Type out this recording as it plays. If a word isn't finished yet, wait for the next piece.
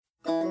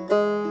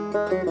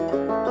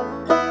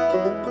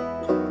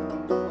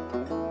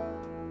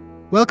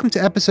Welcome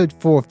to episode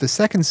 4 of the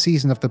second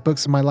season of the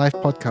Books of My Life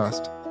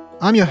podcast.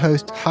 I'm your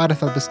host,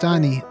 Harith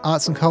Al-Bastani,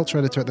 Arts and Culture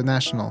Editor at The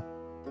National.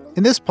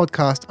 In this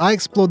podcast, I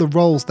explore the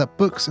roles that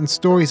books and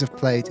stories have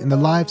played in the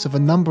lives of a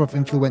number of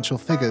influential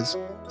figures,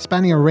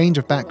 spanning a range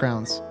of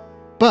backgrounds.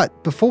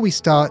 But before we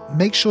start,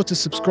 make sure to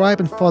subscribe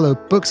and follow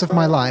Books of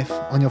My Life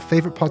on your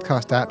favorite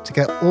podcast app to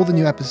get all the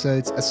new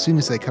episodes as soon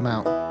as they come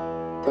out.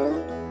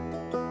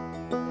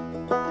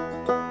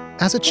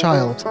 As a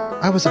child,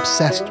 I was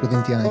obsessed with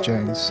Indiana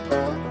Jones.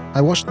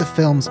 I watched the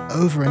films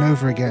over and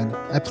over again,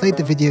 I played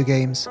the video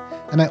games,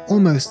 and I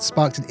almost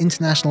sparked an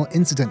international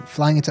incident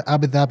flying into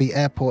Abu Dhabi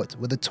airport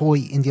with a toy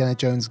Indiana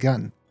Jones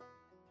gun.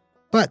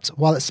 But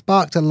while it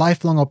sparked a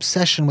lifelong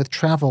obsession with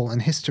travel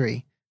and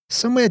history,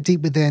 somewhere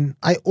deep within,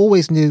 I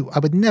always knew I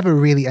would never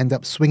really end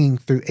up swinging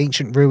through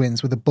ancient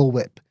ruins with a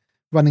bullwhip,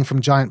 running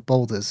from giant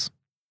boulders.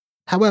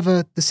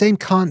 However, the same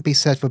can't be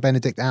said for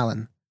Benedict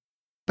Allen.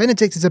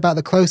 Benedict is about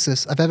the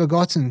closest I've ever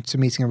gotten to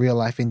meeting a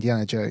real-life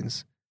Indiana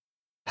Jones.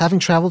 Having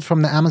travelled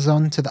from the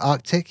Amazon to the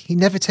Arctic, he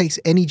never takes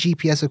any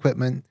GPS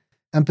equipment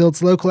and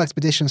builds local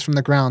expeditions from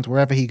the ground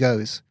wherever he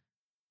goes.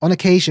 On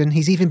occasion,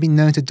 he's even been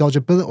known to dodge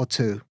a bullet or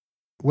two,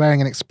 wearing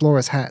an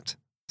explorer's hat.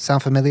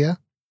 Sound familiar?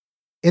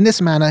 In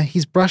this manner,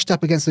 he's brushed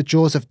up against the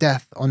jaws of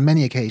death on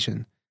many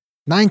occasions,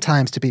 9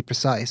 times to be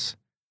precise.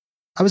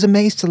 I was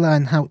amazed to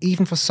learn how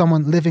even for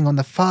someone living on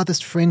the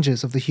farthest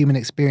fringes of the human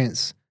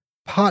experience,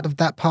 part of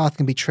that path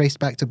can be traced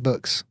back to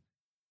books.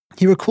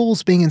 He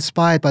recalls being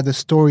inspired by the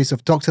stories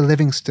of Dr.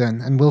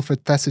 Livingstone and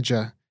Wilfred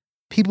Thesiger,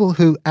 people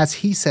who, as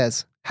he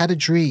says, had a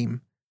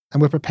dream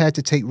and were prepared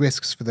to take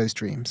risks for those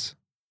dreams.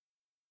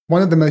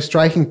 One of the most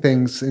striking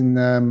things in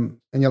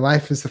your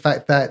life is the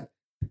fact that,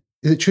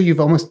 is it true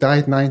you've almost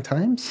died 9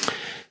 times?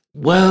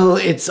 Well,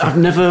 I've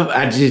never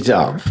added it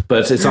up,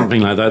 but it's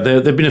something like that.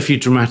 There have been a few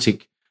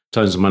dramatic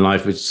times in my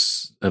life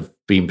which have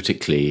been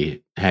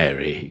particularly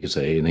hairy, you could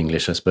say, in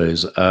English, I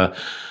suppose.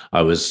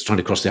 I was trying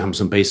to cross the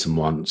Amazon basin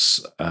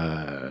once,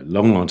 a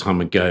long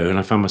time ago, and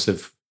I found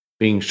myself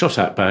being shot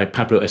at by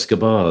Pablo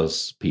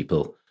Escobar's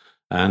people.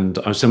 And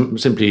I was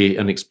simply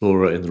an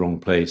explorer in the wrong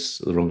place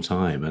at the wrong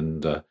time,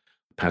 and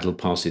paddled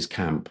past his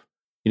camp.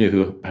 You know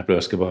who Pablo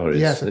Escobar is?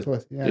 Yes, of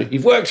course. Yeah.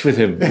 You've worked with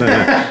him. No,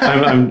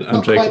 I'm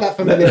not joking. Quite that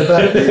familiar,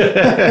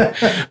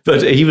 but...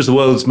 But he was the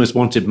world's most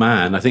wanted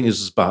man. I think it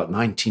was about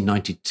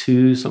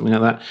 1992, something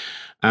like that.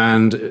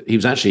 And he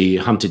was actually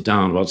hunted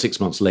down about 6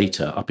 months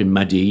later up in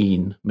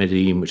Medellin,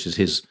 which is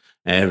his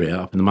area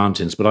up in the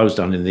mountains. But I was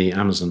down in the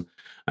Amazon,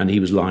 and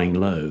he was lying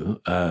low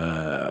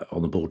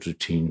on the border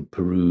between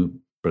Peru,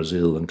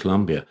 Brazil, and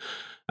Colombia.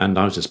 And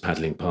I was just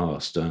paddling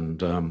past,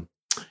 and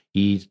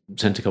he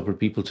sent a couple of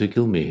people to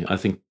kill me. I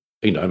think,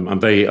 I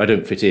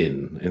don't fit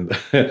in.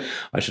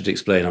 I should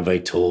explain, I'm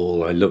very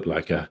tall. I look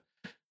like a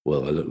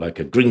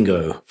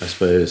gringo, I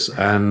suppose.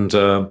 And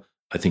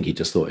I think he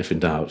just thought, if in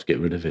doubt, get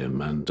rid of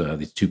him. And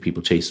these 2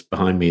 people chased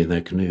behind me in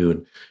their canoe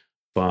and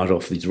fired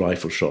off these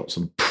rifle shots.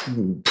 And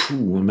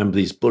pooh, I remember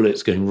these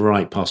bullets going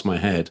right past my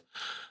head.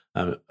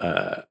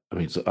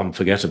 It's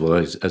unforgettable,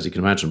 as you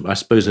can imagine. I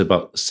suppose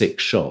about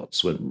 6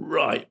 shots went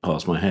right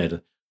past my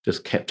head,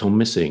 just kept on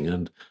missing.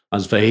 And I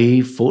was very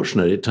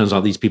fortunate. It turns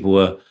out these people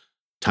were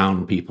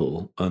town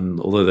people, and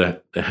although they're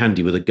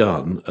handy with a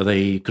gun,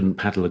 they couldn't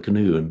paddle a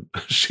canoe and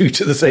shoot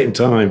at the same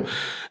time.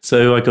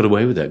 So I got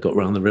away with it, got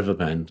around the river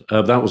bend.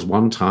 That was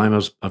one time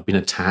I've been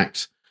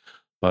attacked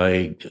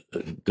by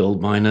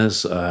gold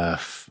miners. I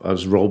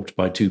was robbed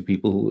by 2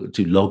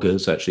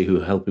 loggers actually, who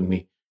were helping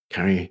me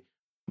carry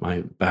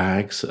my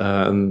bags.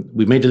 And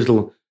we made a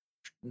little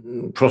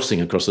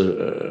crossing across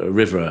a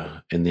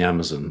river in the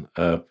Amazon.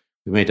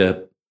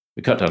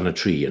 We cut down a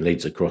tree and laid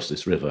it across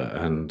this river,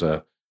 and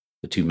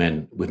the 2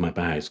 men with my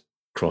bags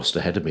crossed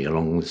ahead of me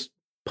along this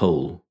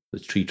pole,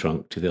 this tree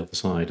trunk, to the other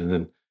side. And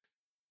then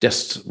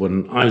just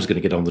when I was going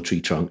to get on the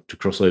tree trunk to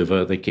cross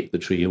over, they kicked the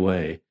tree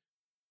away,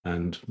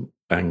 and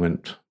bang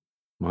went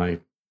my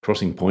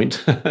crossing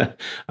point.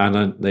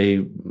 And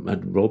they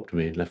had robbed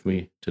me, left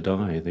me to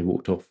die. They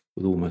walked off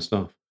with all my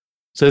stuff.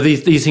 So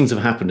these things have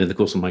happened in the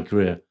course of my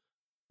career,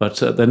 but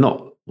they're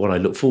not what I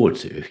look forward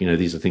to.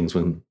 These are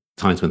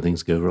times when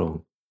things go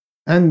wrong.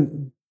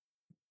 And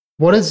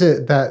what is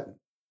it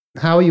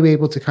how are you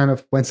able to kind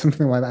of, when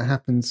something like that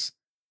happens,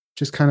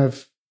 just kind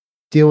of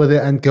deal with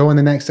it and go on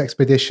the next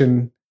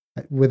expedition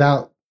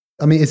without,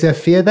 is there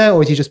fear there,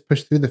 or do you just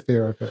push through the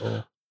fear of it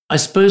all? I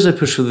suppose I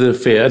push through the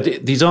fear.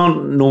 These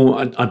aren't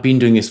normal. I've been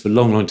doing this for a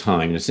long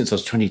time, since I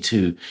was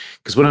 22,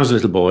 because when I was a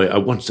little boy, I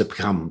wanted to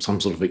become some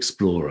sort of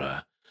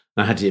explorer.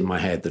 And I had it in my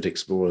head that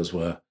explorers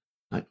were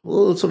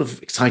sort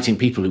of exciting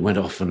people who went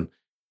off and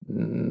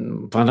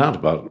found out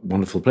about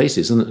wonderful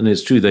places. And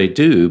it's true they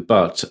do,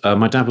 but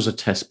my dad was a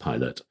test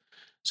pilot.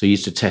 So he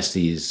used to test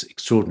these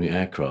extraordinary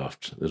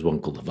aircraft. There's one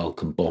called the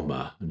Vulcan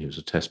Bomber, and he was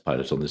a test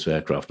pilot on this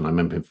aircraft. And I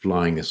remember him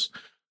flying this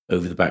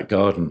over the back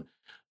garden,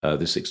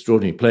 this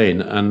extraordinary plane.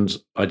 And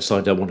I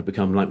decided I want to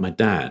become like my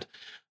dad.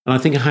 And I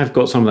think I have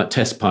got some of that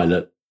test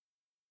pilot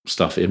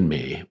stuff in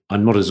me.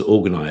 I'm not as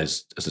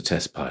organized as a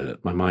test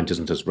pilot. My mind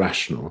isn't as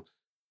rational.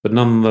 But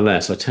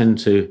nonetheless, I tend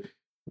to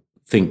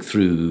think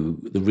through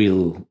the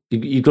real.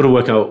 You've got to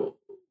work out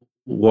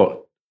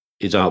what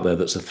is out there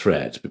that's a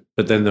threat.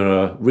 But then there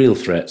are real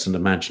threats and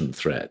imagined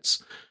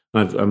threats.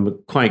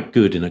 I'm quite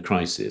good in a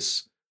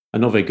crisis.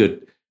 I'm not very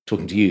good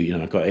talking to you.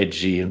 I've got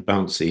edgy and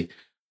bouncy.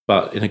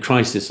 But in a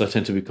crisis, I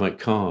tend to be quite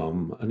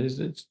calm. And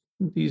it's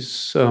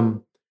these,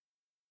 when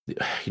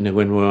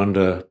we're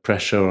under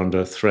pressure,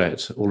 under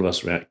threat, all of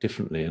us react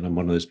differently. And I'm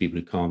one of those people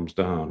who calms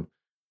down.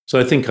 So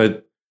I think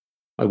I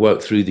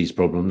work through these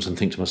problems and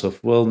think to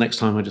myself, well, next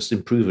time I just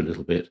improve a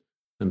little bit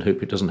and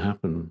hope it doesn't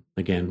happen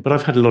again. But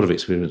I've had a lot of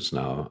experience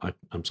now.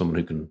 I'm someone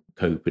who can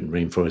cope in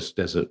rainforest,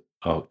 desert,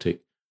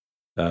 Arctic.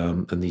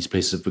 And these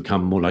places have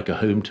become more like a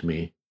home to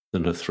me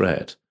than a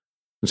threat.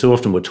 And so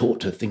often we're taught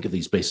to think of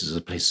these places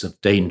as places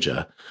of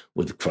danger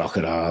with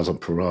crocodiles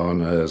and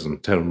piranhas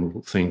and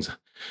terrible things.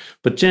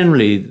 But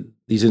generally,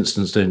 these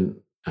incidents don't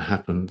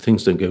happen.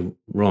 Things don't go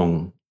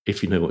wrong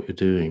if you know what you're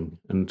doing.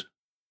 And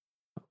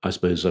I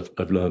suppose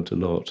I've learned a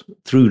lot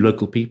through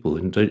local people,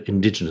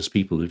 indigenous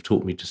people who've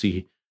taught me to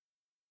see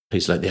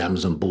places like the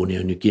Amazon,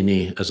 Borneo, New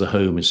Guinea as a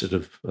home instead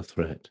of a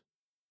threat.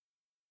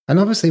 And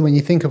obviously, when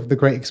you think of the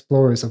great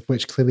explorers, of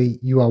which clearly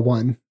you are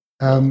one.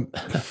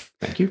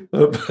 Thank you.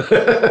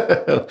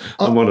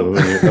 I'm one of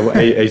them.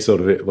 A sort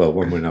of it. Well,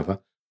 one way or another.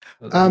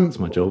 That's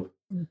my job.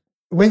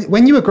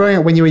 When you were growing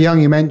up, when you were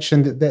young, you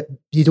mentioned that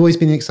you'd always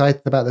been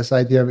excited about this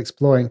idea of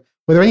exploring.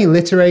 Were there any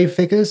literary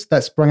figures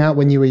that sprung out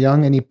when you were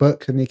young? Any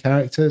books, any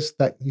characters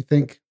that you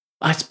think?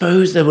 I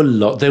suppose there were a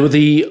lot. There were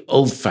the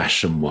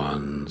old-fashioned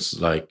ones,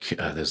 like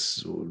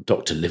there's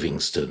Dr.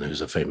 Livingstone,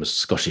 who's a famous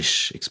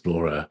Scottish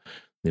explorer.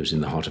 He was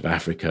in the heart of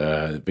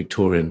Africa, a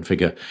Victorian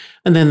figure.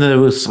 And then there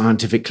were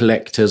scientific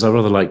collectors. I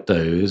rather liked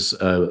those.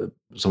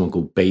 Someone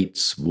called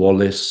Bates,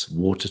 Wallace,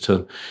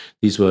 Waterton.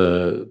 These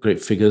were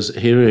great figures.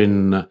 Here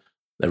in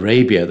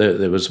Arabia,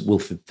 there was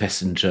Wilfred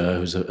Thesiger,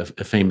 who's a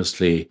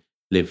famously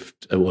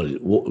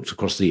walked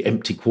across the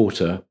empty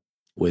quarter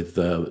with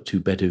two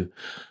Bedu.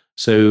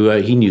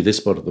 So he knew this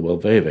part of the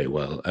world very, very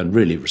well and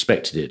really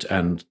respected it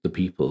and the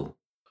people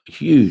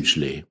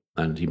hugely.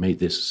 And he made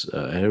this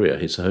area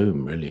his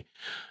home, really.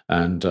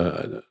 And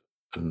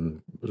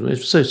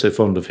was so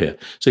fond of here.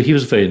 So he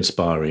was very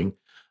inspiring.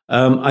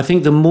 I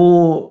think the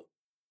more,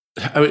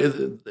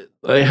 it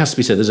has to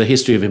be said, there's a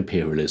history of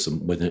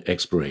imperialism with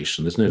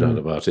exploration. There's no doubt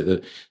about it.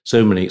 That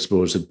so many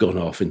explorers have gone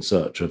off in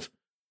search of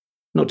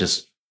not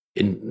just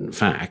in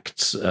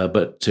facts,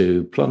 but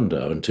to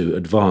plunder and to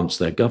advance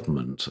their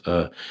government.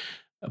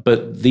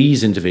 But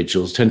these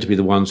individuals tend to be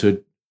the ones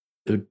who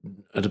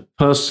at a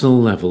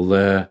personal level,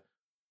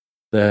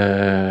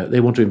 they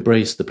want to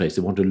embrace the place.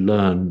 They want to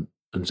learn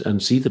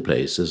and see the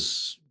place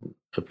as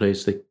a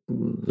place that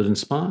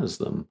inspires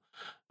them.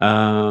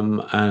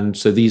 And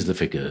so these are the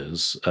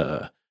figures.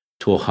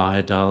 Thor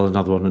Heyerdahl,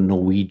 another one, a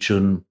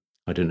Norwegian.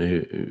 I don't know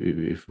if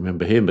you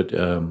remember him, but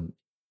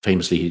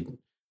famously,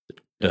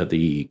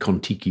 the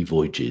Kon-Tiki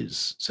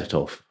voyages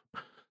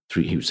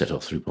he was set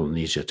off through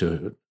Polynesia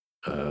to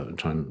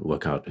try and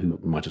work out who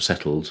might have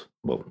settled,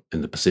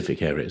 in the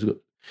Pacific area.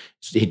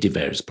 He did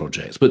various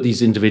projects, but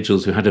these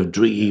individuals who had a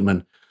dream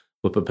and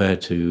were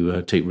prepared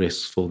to take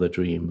risks for their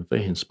dream,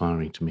 very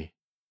inspiring to me.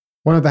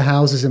 One of the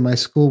houses in my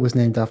school was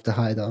named after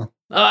Heyerdahl.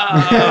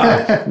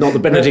 Not the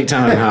Benedict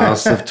Allen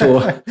house of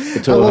Thor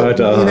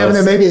Heyerdahl. You never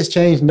know, maybe it's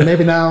changed.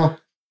 Maybe now,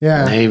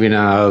 yeah. Maybe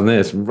now, and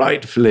this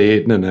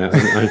rightfully. No.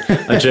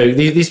 I joke.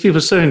 These people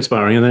are so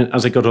inspiring. And then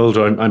as I got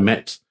older, I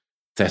met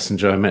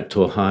Thesiger, I met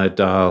Thor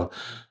Heyerdahl,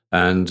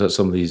 and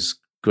some of these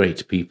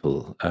great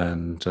people.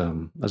 And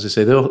as I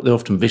say, they're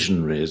often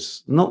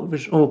visionaries,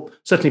 or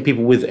certainly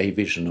people with a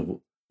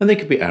vision and they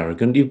could be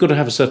arrogant. You've got to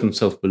have a certain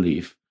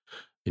self-belief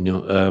in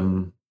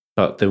your.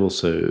 But they're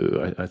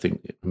also, I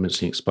think,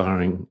 immensely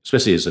inspiring,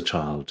 especially as a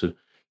child.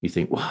 You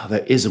think, wow,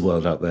 there is a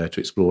world out there to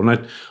explore.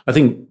 And I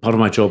think part of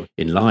my job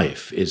in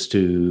life is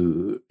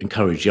to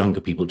encourage younger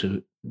people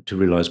to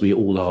realize we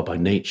all are by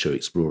nature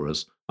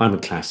explorers. I'm a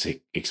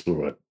classic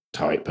explorer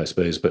type, I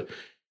suppose, but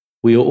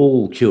we are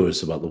all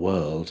curious about the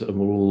world, and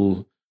we're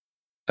all,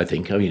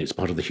 it's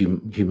part of the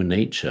human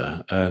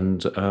nature.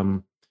 And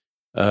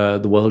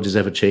the world is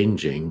ever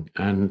changing,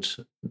 and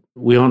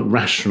we aren't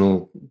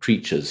rational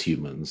creatures,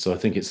 humans. So I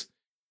think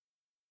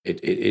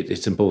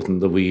it's important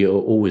that we are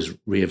always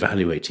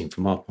reevaluating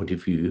from our point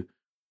of view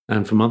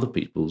and from other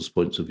people's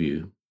points of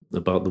view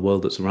about the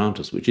world that's around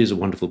us, which is a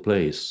wonderful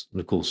place, and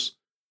of course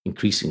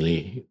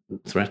increasingly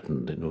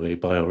threatened in a way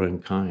by our own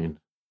kind.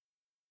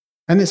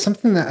 And it's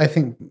something that I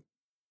think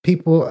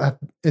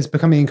is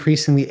becoming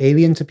increasingly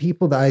alien to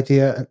people, the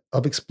idea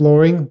of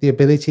exploring, the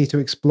ability to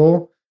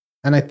explore.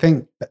 And I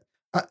think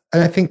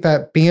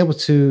that being able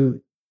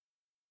to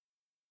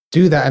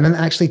do that and then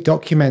actually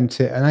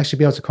document it and actually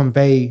be able to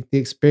convey the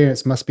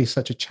experience must be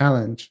such a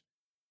challenge.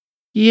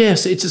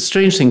 Yes, it's a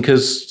strange thing,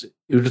 because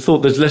you would have thought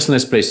there's less and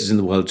less places in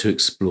the world to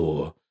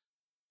explore.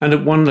 And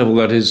at one level,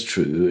 that is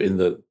true, in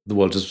that the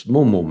world is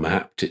more and more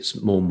mapped, it's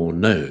more and more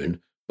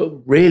known, But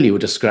really, we're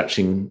just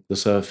scratching the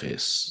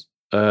surface.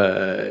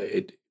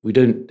 We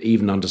don't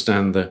even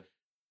understand the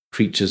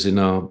creatures in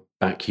our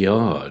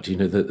backyard.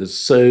 That there's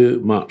so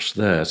much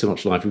there, so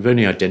much life. We've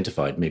only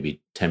identified maybe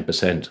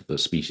 10% of the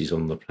species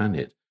on the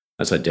planet.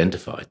 That's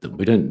identified them.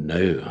 We don't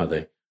know how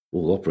they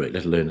all operate,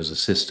 let alone as a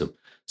system.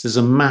 So there's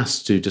a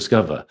mass to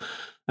discover.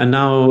 And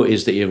now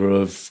is the era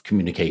of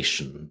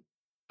communication.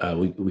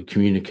 We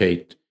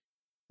communicate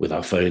with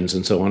our phones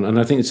and so on. And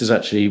I think this is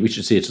actually, we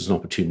should see it as an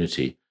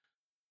opportunity.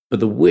 But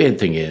the weird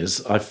thing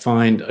is, I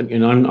find,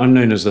 I'm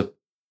known as the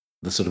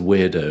sort of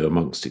weirdo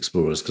amongst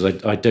explorers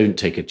because I don't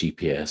take a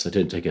GPS, I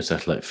don't take a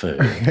satellite phone.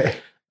 Okay.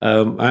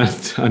 And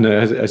I know,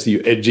 I see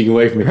you edging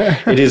away from me.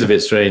 It is a bit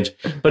strange.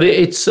 But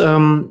it's,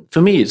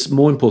 for me, it's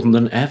more important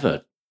than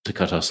ever to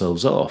cut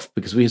ourselves off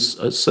because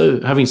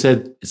having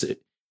said it's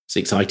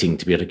exciting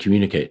to be able to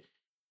communicate,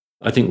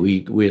 I think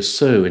we're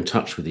so in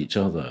touch with each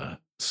other,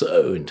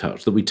 so in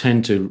touch that we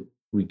tend to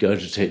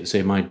regurgitate the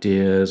same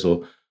ideas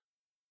or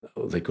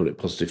they call it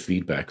positive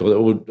feedback,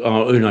 or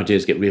our own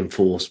ideas get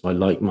reinforced by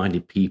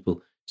like-minded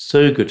people.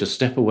 So good to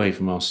step away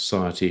from our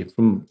society,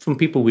 from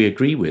people we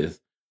agree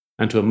with,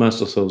 and to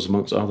immerse ourselves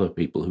amongst other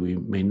people who we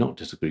may not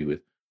disagree with,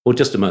 or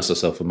just immerse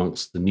ourselves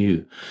amongst the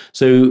new.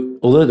 So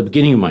although at the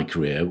beginning of my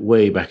career,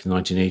 way back in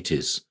the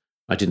 1980s,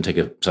 I didn't take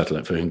a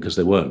satellite phone because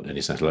there weren't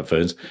any satellite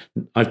phones,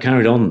 I've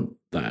carried on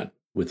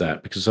with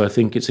that because I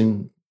think it's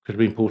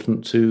incredibly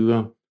important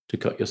to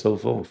cut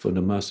yourself off and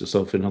immerse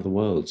yourself in other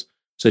worlds.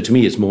 So to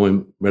me, it's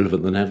more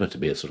relevant than ever to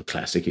be a sort of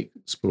classic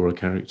explorer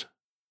character.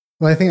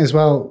 Well, I think as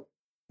well,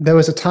 there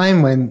was a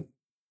time when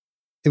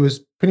it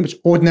was pretty much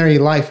ordinary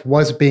life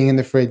was being in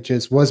the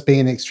fridges, was being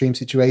in extreme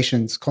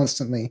situations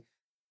constantly.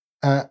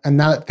 And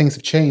now that things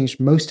have changed,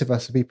 most of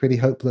us would be pretty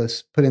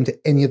hopeless put into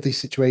any of these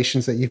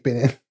situations that you've been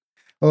in.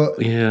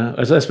 Yeah,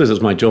 I suppose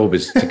that's my job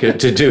is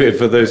to do it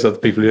for those other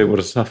people who don't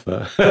want to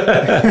suffer.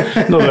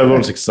 Not that I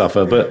want to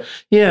suffer, but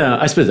yeah,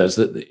 I suppose that's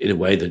in a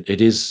way that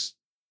it is,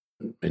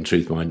 in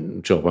truth, my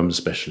job. I'm a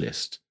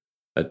specialist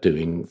at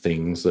doing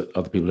things that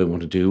other people don't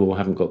want to do or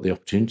haven't got the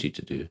opportunity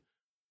to do.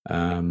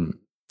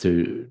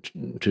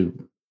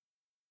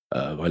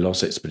 My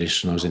last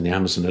expedition, I was in the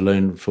Amazon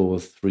alone for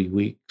 3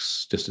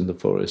 weeks, just in the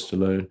forest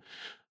alone.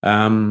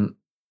 And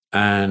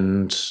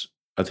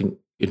I think,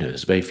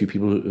 there's very few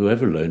people who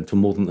ever alone for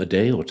more than a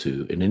day or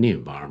two in any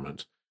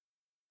environment.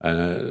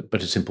 But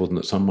it's important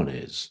that someone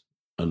is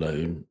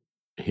alone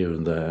here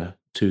and there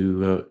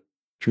to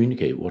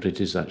communicate what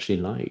it is actually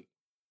like,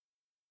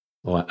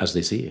 or as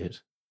they see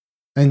it.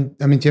 And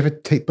I mean, do you ever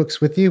take books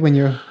with you when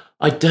you're...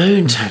 I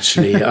don't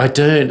actually. I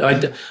don't.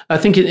 I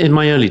think in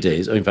my early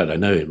days, in fact, I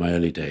know in my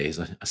early days,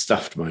 I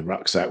stuffed my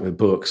rucksack with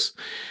books.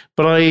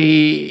 But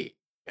I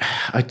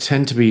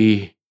tend to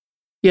be,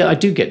 I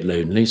do get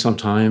lonely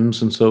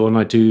sometimes and so on.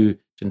 I do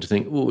tend to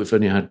think, if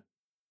only I had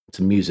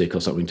some music or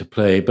something to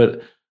play.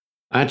 But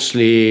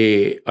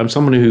actually, I'm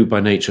someone who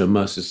by nature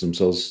immerses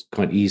themselves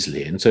quite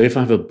easily. And so if I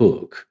have a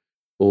book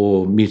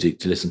or music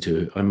to listen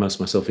to, I immerse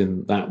myself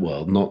in that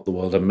world, not the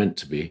world I'm meant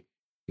to be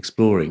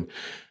exploring.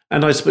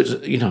 And I suppose,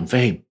 I'm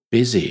very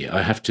busy.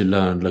 I have to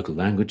learn local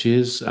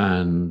languages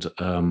and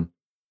I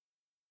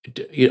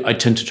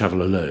tend to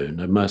travel alone.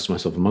 I immerse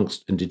myself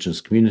amongst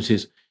indigenous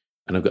communities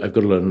and I've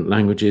got to learn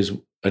languages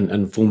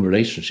and form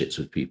relationships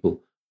with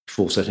people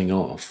before setting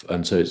off.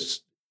 And so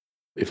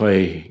if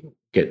I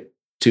get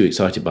too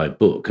excited by a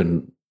book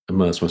and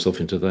immerse myself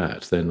into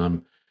that, then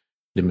I'm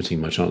limiting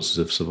my chances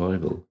of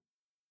survival.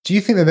 Do you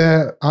think that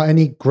there are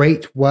any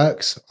great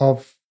works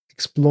of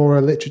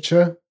explorer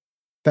literature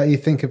that you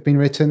think have been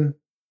written?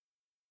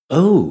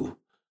 Oh,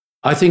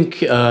 I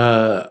think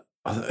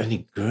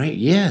any great,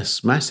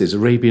 yes, masses.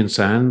 Arabian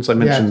Sands. I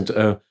mentioned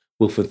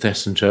Wilfred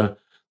Thesiger,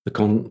 the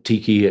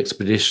Kon-Tiki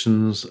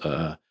expeditions,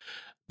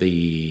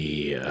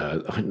 the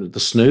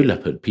Snow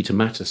Leopard, Peter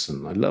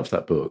Mattison. I love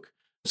that book.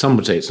 Some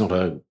would say it's not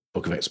a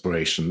book of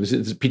exploration. This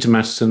is Peter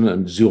Mattison,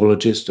 a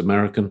zoologist,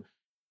 American.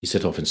 He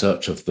set off in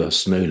search of the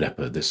snow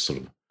leopard, this sort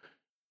of,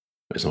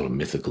 it's not a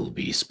mythical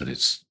beast, but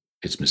it's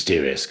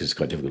mysterious because it's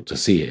quite difficult to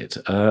see it.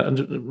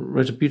 And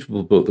wrote a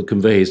beautiful book that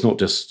conveys not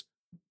just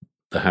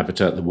the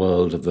habitat, the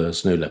world of the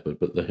snow leopard,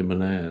 but the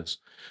Himalayas.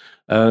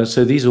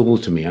 So these are all,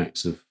 to me,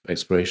 acts of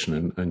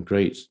exploration and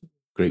great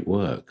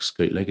works,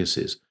 great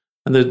legacies.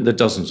 And there are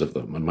dozens of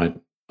them. And my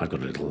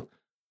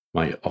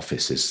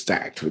office is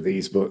stacked with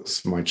these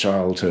books from my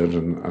childhood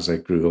and as I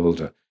grew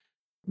older.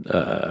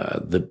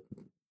 The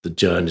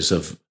journeys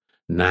of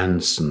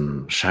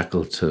Nansen,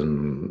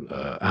 Shackleton,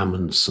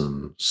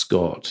 Amundsen,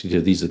 Scott.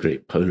 These are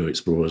great polar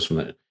explorers from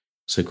that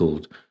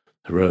so-called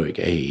heroic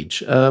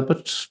age.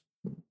 But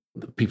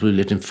the people who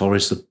lived in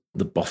forests,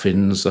 the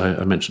boffins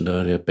I mentioned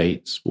earlier,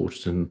 Bates,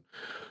 Waterton,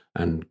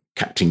 and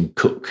Captain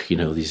Cook,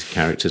 these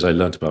characters I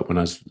learnt about when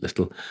I was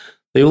little,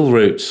 they all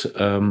wrote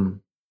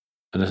an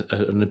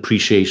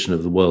appreciation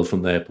of the world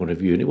from their point of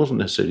view. And it wasn't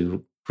necessarily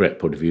the correct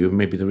point of view.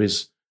 Maybe there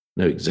is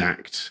no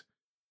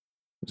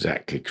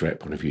exactly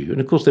correct point of view.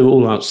 And of course, they were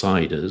all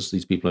outsiders,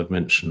 these people I've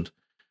mentioned.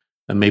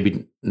 And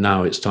maybe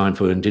now it's time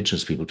for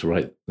indigenous people to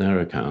write their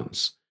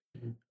accounts.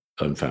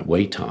 in fact,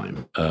 wait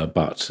time,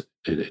 but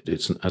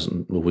it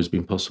hasn't always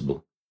been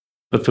possible.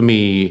 But for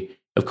me,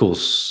 of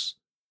course,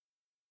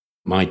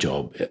 my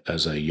job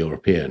as a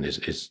European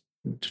is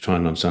to try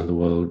and understand the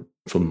world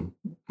from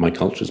my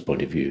culture's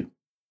point of view.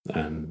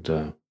 And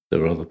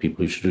there are other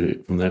people who should do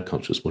it from their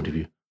culture's point of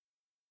view.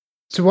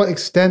 To what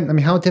extent, I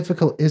mean, how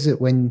difficult is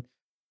it when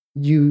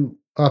you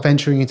are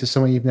venturing into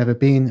somewhere you've never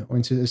been or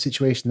into a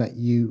situation that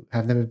you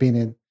have never been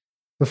in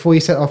before you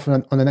set off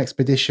on an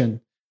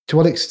expedition? To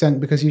what extent,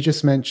 because you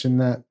just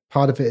mentioned that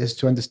part of it is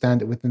to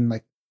understand it within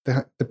like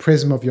the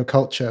prism of your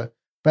culture,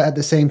 but at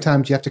the same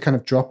time, do you have to kind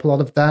of drop a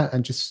lot of that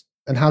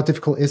and how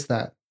difficult is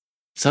that?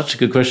 Such a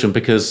good question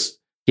because,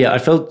 I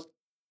felt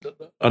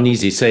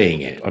uneasy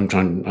saying it.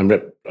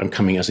 I'm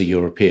coming as a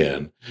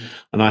European,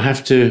 and I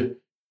have to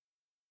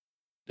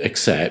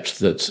accept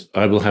that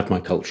I will have my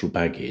cultural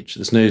baggage.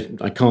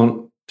 I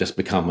can't just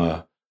become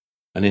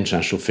an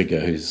international figure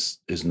who's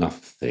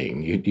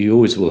nothing. You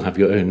always will have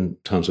your own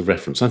terms of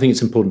reference. I think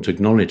it's important to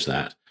acknowledge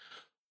that.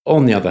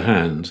 On the other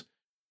hand,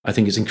 I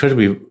think it's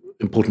incredibly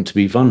important to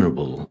be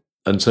vulnerable.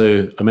 And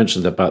so I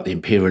mentioned about the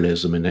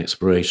imperialism and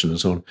exploration and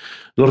so on.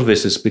 A lot of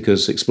this is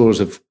because explorers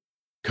have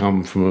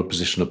come from a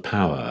position of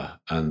power,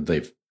 and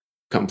they've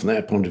come from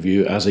their point of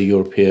view as a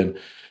European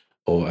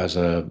or as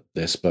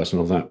this person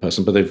or that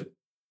person. But they've,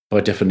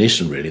 by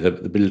definition, really, the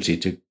ability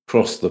to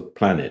cross the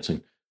planet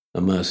and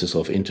immerse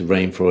yourself into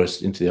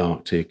rainforest, into the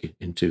Arctic,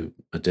 into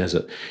a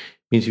desert,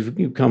 means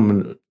you've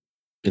come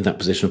in that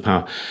position of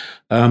power.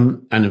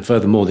 And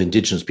furthermore, the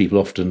indigenous people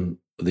often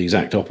are the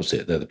exact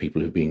opposite. They're the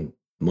people who've been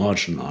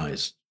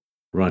marginalized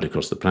right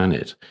across the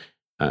planet.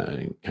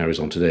 It carries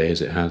on today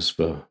as it has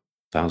for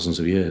thousands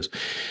of years.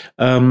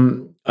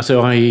 So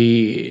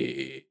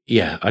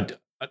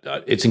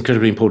it's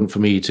incredibly important for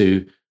me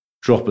to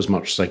drop as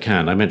much as I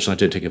can. I mentioned I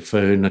don't take a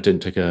phone, I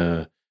don't take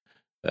a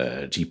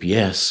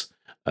GPS,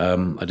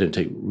 I don't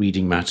take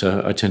reading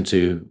matter.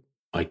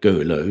 I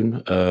go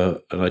alone,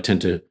 and I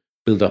tend to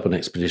build up an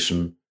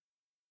expedition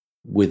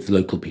with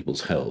local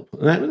people's help.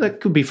 And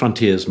that could be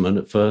frontiersmen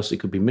at first,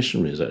 it could be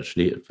missionaries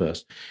actually at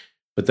first,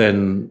 but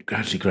then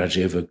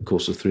gradually over the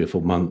course of 3 or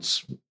 4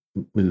 months,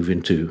 move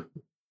into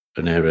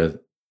an area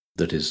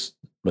that is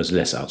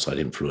less outside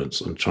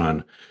influence and try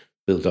and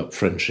build up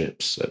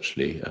friendships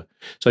actually.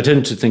 So I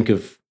tend to think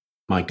of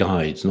my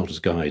guides not as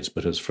guides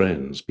but as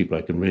friends, people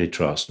I can really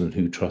trust and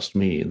who trust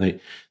me, and they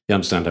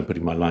understand I'm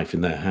putting my life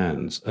in their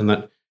hands, and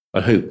that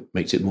I hope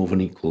makes it more of an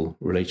equal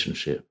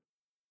relationship.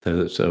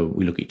 So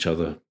we look each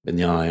other in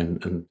the eye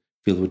and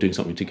feel we're doing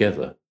something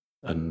together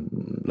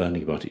and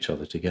learning about each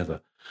other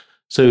together.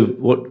 So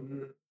what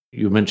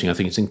you're mentioning, I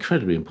think it's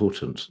incredibly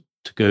important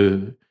to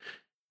go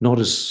not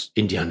as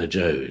Indiana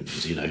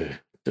Jones,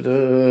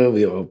 with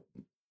your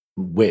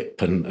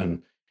whip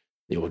and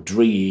your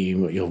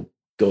dream, your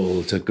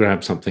goal to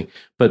grab something,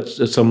 but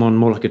as someone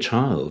more like a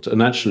child.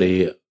 And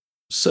actually,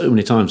 so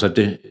many times I've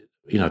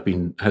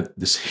had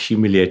this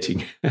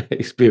humiliating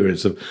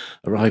experience of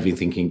arriving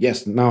thinking,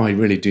 yes, now I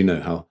really do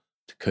know how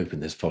to cope in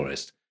this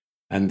forest.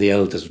 And the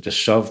elders would just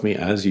shove me,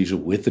 as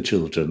usual, with the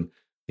children,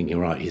 thinking,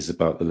 right, he's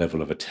about the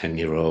level of a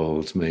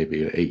 10-year-old,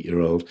 maybe an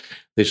 8-year-old.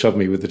 They shove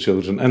me with the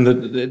children. And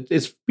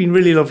it's been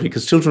really lovely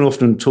because children are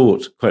often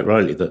taught, quite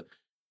rightly, that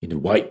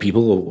white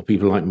people or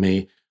people like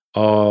me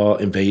are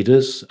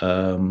invaders,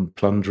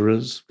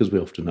 plunderers, because we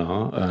often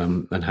are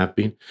and have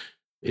been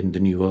in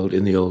the new world,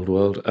 in the old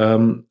world.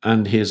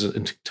 And here's a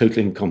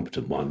totally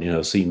incompetent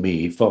one. See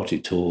me, far too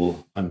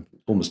tall. I'm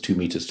almost 2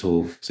 meters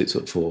tall,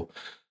 6'4".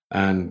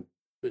 And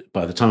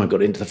by the time I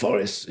got into the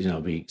forest,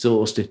 I'd be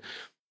exhausted.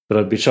 But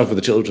I'd be shoved with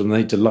the children, and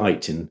they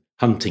delight in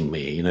hunting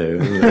me, and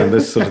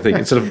this sort of thing.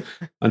 It's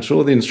I'm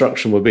sure the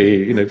instruction will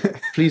be,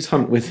 please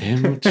hunt with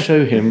him,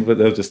 show him, but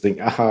they'll just think,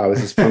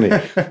 this is funny.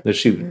 They'll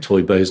shoot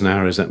toy bows and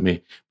arrows at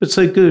me. But it's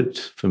so good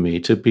for me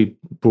to be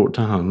brought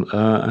down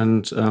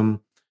and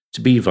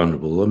to be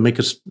vulnerable and make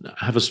us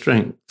have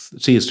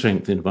see a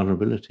strength in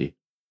vulnerability.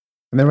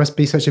 And there must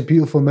be such a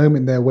beautiful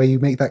moment there where you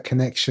make that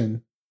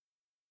connection.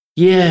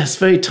 Yes,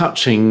 very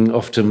touching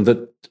often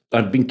that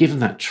I've been given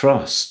that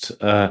trust.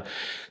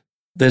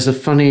 There's a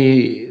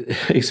funny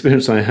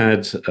experience I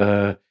had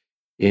I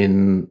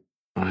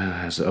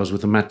was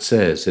with the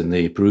Matzes in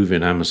the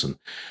Peruvian Amazon,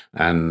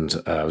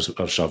 and I was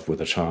shoved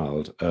with a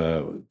child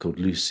called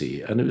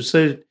Lucy, and it was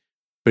so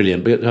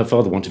brilliant. But her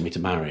father wanted me to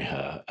marry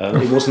her.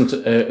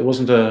 It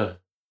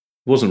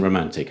wasn't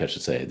romantic, I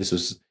should say. This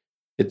was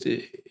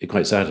it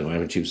quite sad. I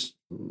mean, she was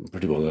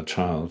pretty well a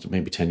child,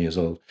 maybe 10 years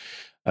old.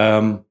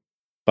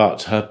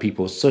 But her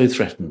people were so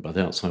threatened by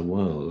the outside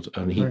world,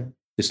 and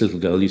this little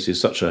girl Lucy is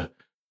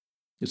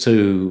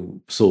so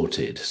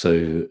sorted,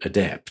 so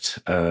adept,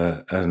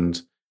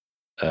 and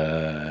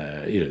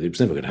it was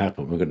never going to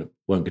happen. We weren't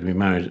going to be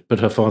married. But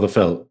her father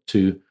felt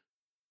to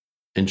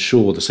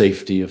ensure the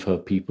safety of her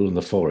people in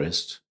the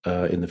forest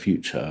in the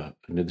future,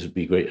 and there would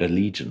be great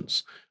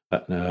allegiance.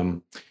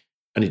 And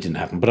it didn't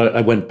happen. But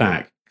I went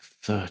back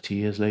 30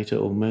 years later,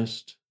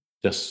 almost,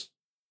 just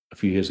a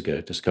couple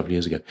of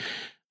years ago.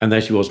 And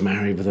there she was,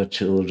 married with her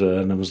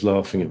children, and was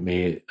laughing at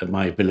me, at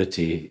my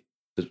ability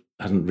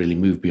hadn't really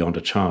moved beyond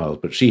a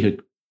child, but she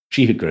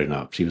had grown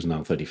up. She was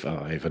now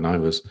 35, and I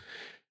was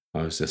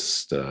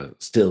just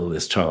still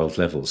this child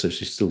level. So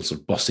she's still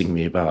sort of bossing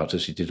me about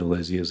as she did all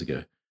those years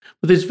ago.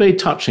 But it's very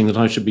touching that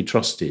I should be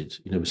trusted,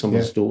 with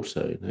someone's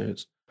daughter.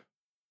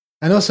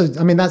 And also,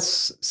 I mean,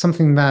 that's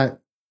something that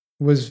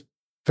was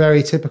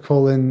very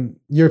typical in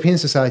European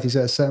societies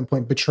at a certain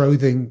point,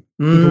 betrothing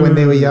people when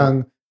they were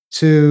young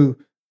to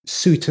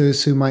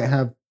suitors who might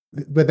have,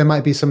 where there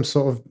might be some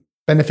sort of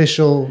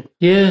beneficial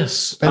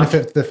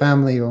benefit to the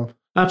family. Or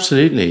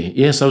absolutely,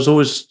 yes. I was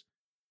always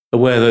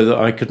aware, though, that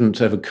I couldn't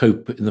ever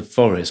cope in the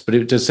forest, but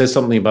it just says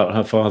something about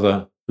her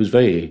father, who's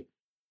very,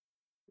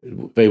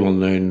 very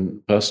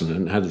well-known person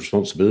and had the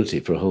responsibility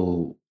for a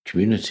whole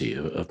community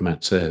of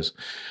Matsers,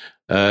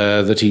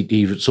 that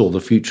he saw the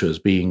future as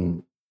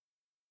being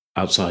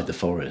outside the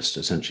forest.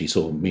 Essentially,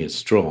 saw me as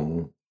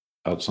strong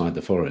outside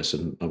the forest,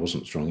 and I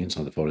wasn't strong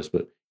inside the forest,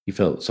 but he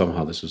felt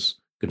somehow this was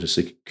going to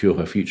secure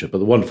her future. But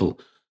the wonderful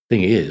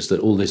thing is that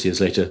all these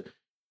years later,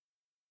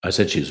 I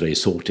said she was very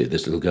sorted,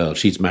 this little girl.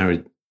 She's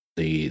married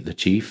the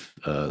chief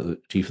of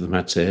the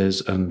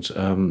Matsers,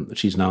 and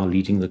she's now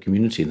leading the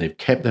community, and they've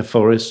kept their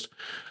forest,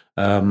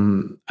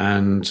 and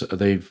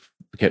they've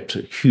kept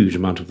a huge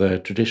amount of their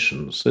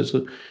traditions. So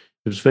it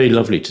was very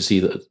lovely to see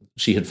that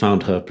she had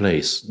found her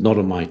place, not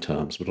on my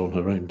terms, but on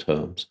her own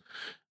terms,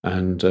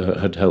 and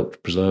had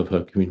helped preserve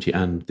her community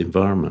and the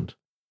environment.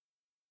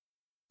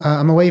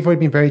 I'm aware you've already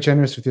been very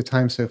generous with your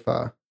time so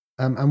far.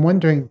 I'm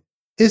wondering,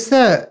 is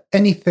there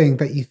anything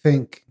that you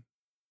think,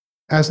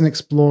 as an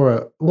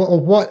explorer,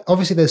 what?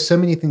 Obviously, there's so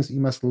many things that you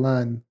must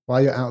learn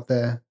while you're out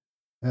there,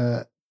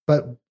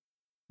 but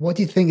what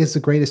do you think is the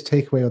greatest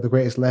takeaway or the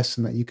greatest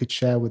lesson that you could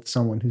share with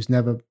someone who's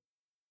never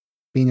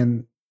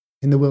been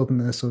in the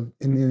wilderness or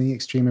in the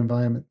extreme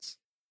environments?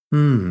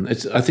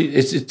 I think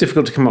it's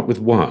difficult to come up with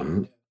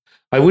one.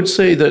 I would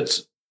say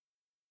that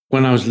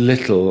when I was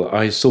little,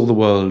 I saw the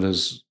world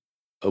as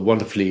a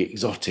wonderfully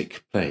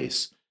exotic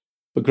place.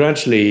 But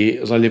gradually,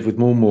 as I live with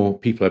more and more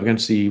people, I began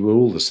to see we're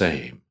all the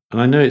same.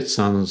 And I know it's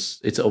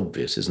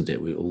obvious, isn't it?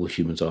 All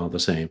humans are the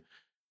same.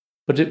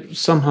 But it's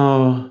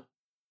somehow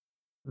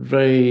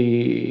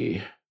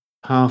very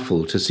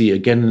powerful to see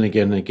again and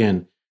again and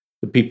again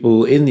the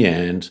people in the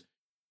end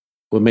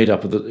were made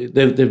up of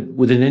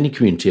within any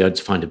community. I'd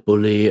find a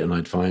bully, and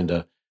I'd find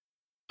a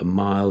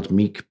mild,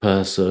 meek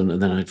person,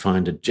 and then I'd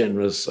find a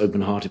generous,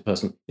 open-hearted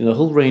person. A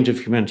whole range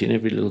of humanity in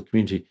every little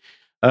community.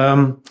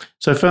 So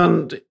I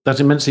found that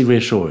immensely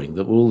reassuring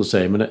that we're all the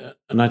same,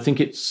 and I think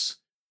it's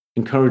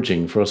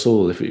encouraging for us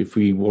all if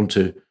we want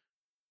to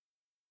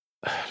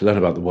learn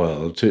about the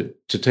world to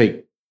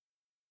take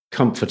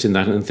comfort in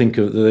that and think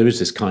of there is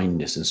this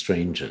kindness in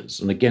strangers.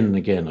 And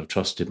again, I've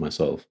trusted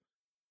myself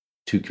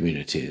to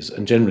communities,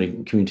 and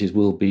generally communities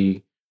will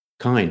be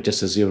kind,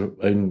 just as your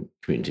own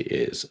community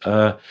is.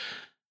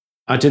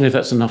 I don't know if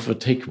that's enough of a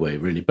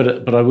takeaway, really,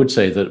 but I would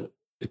say that,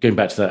 going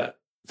back to that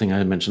thing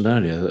I mentioned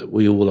earlier, that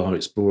we all are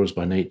explorers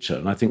by nature,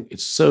 and I think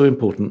it's so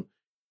important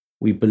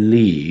we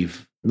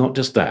believe not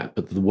just that,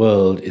 but the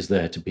world is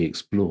there to be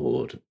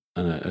explored,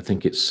 and I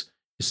think it's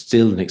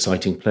still an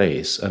exciting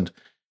place, and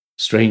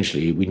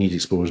strangely, we need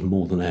explorers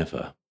more than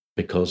ever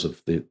because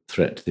of the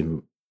threat to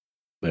the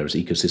various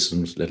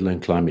ecosystems, let alone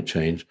climate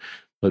change.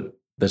 But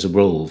there's a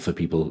role for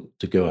people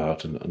to go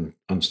out and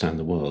understand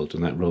the world,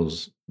 and that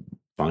role's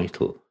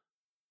vital.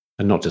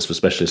 And not just for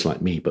specialists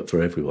like me, but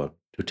for everyone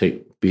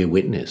to be a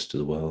witness to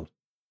the world.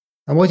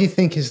 And what do you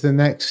think is the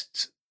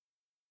next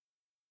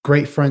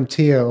great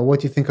frontier, or what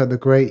do you think are the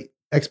great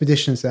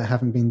expeditions that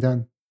haven't been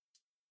done?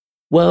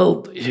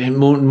 Well,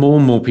 more and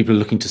more people are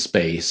looking to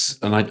space,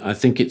 and I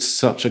think it's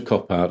such a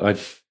cop-out.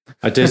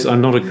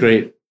 I'm not a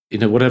great,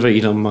 whatever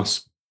Elon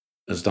Musk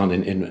has done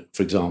in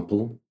for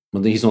example,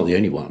 well, he's not the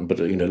only one, but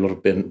a lot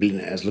of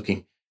billionaires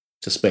looking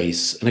to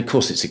space, and of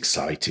course it's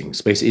exciting.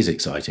 Space is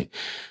exciting,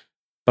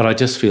 but I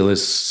just feel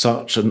there's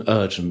such an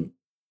urgent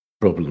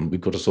problem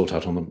we've got to sort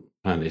out on the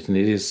planet, and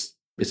it's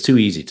too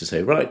easy to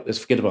say, right, let's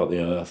forget about the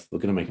Earth. We're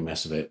going to make a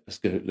mess of it. Let's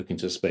go look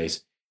into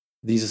space.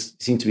 These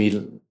seem to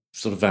me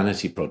sort of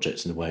vanity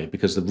projects in a way,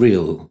 because the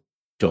real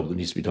job that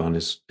needs to be done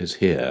is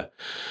here.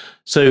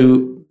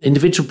 So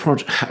individual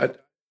projects,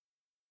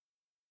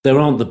 there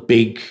aren't the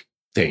big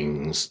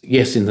things.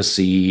 Yes, in the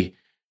sea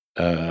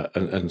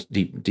and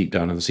deep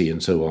down in the sea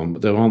and so on,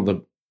 but there aren't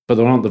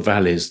the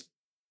valleys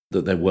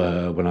that there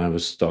were when I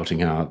was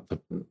starting out.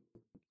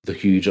 The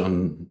huge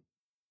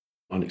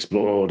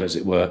unexplored, as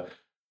it were,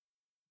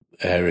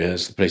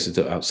 areas, the places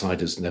that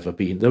outsiders never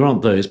been. There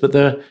aren't those, but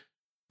the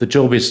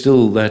job is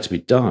still there to be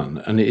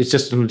done, and it's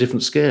just on a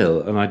different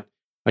scale. And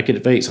I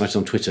get very excited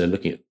on Twitter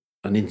looking at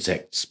an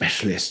insect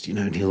specialist,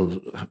 and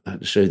he'll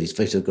show these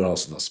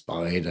photographs of a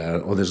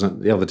spider. Or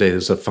the other day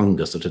there's a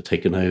fungus that had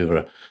taken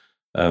over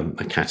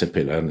a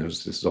caterpillar, and there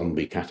was this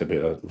zombie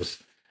caterpillar that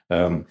was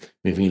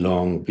moving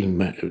along, and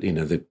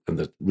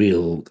the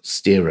real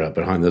steerer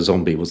behind the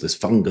zombie was this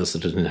fungus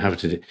that had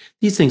inhabited it.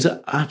 These things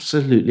are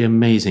absolutely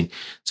amazing.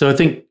 So I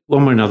think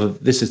one way or another,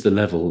 this is the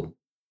level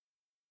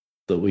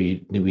that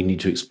we need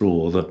to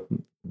explore,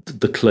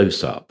 the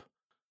close up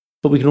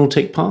but we can all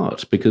take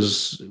part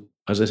because,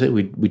 as I say,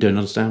 we don't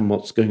understand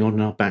what's going on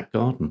in our back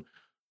garden.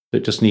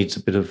 It just needs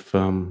a bit of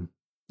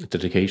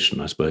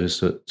dedication, I suppose.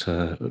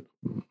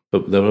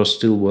 But there are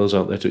still worlds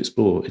out there to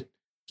explore.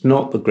 It's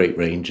not the great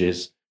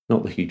ranges,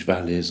 not the huge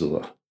valleys or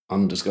the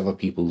undiscovered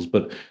peoples,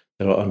 but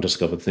there are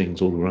undiscovered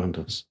things all around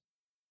us.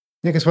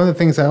 Yeah, because one of the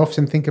things I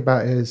often think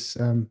about is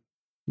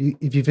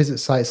if you visit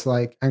sites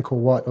like Angkor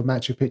Wat or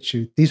Machu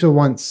Picchu, these were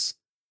once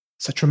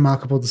such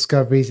remarkable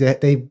discoveries.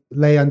 They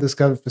lay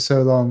undiscovered for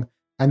so long,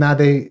 and now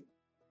they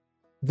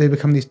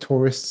become these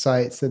tourist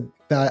sites that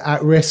are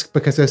at risk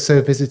because they're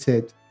so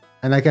visited.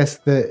 And I guess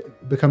that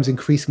it becomes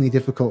increasingly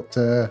difficult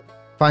to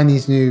find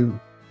these new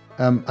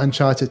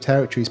uncharted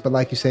territories. But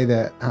like you say,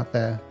 they're out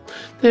there.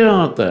 They're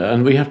out there,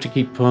 and we have to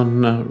keep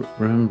on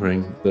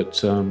remembering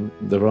that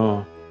there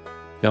are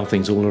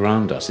things all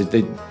around us.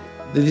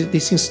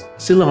 These things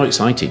still are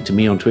exciting to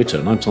me on Twitter,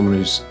 and I'm someone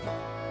who's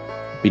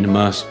been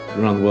immersed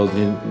around the world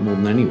more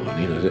than anyone,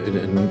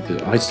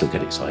 and I still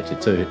get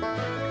excited too.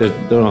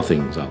 There are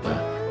things out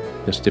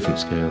there, just different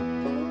scale.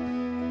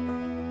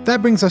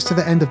 That brings us to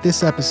the end of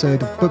this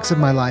episode of Books of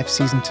My Life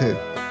Season 2.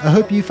 I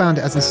hope you found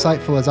it as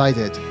insightful as I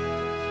did.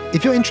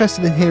 If you're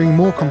interested in hearing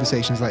more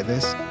conversations like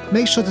this,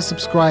 make sure to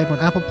subscribe on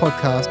Apple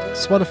Podcast,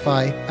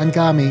 Spotify,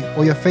 Angami,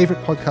 or your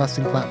favorite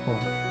podcasting platform.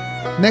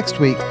 Next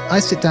week, I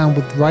sit down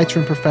with writer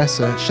and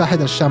professor Shahid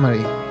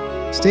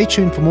Al-Shamari. Stay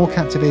tuned for more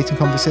captivating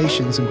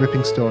conversations and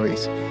gripping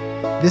stories.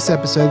 This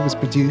episode was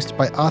produced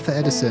by Arthur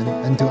Edison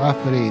and Dua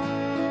Farid.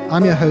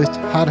 I'm your host,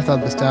 Harith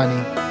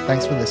Al-Bastani.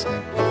 Thanks for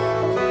listening.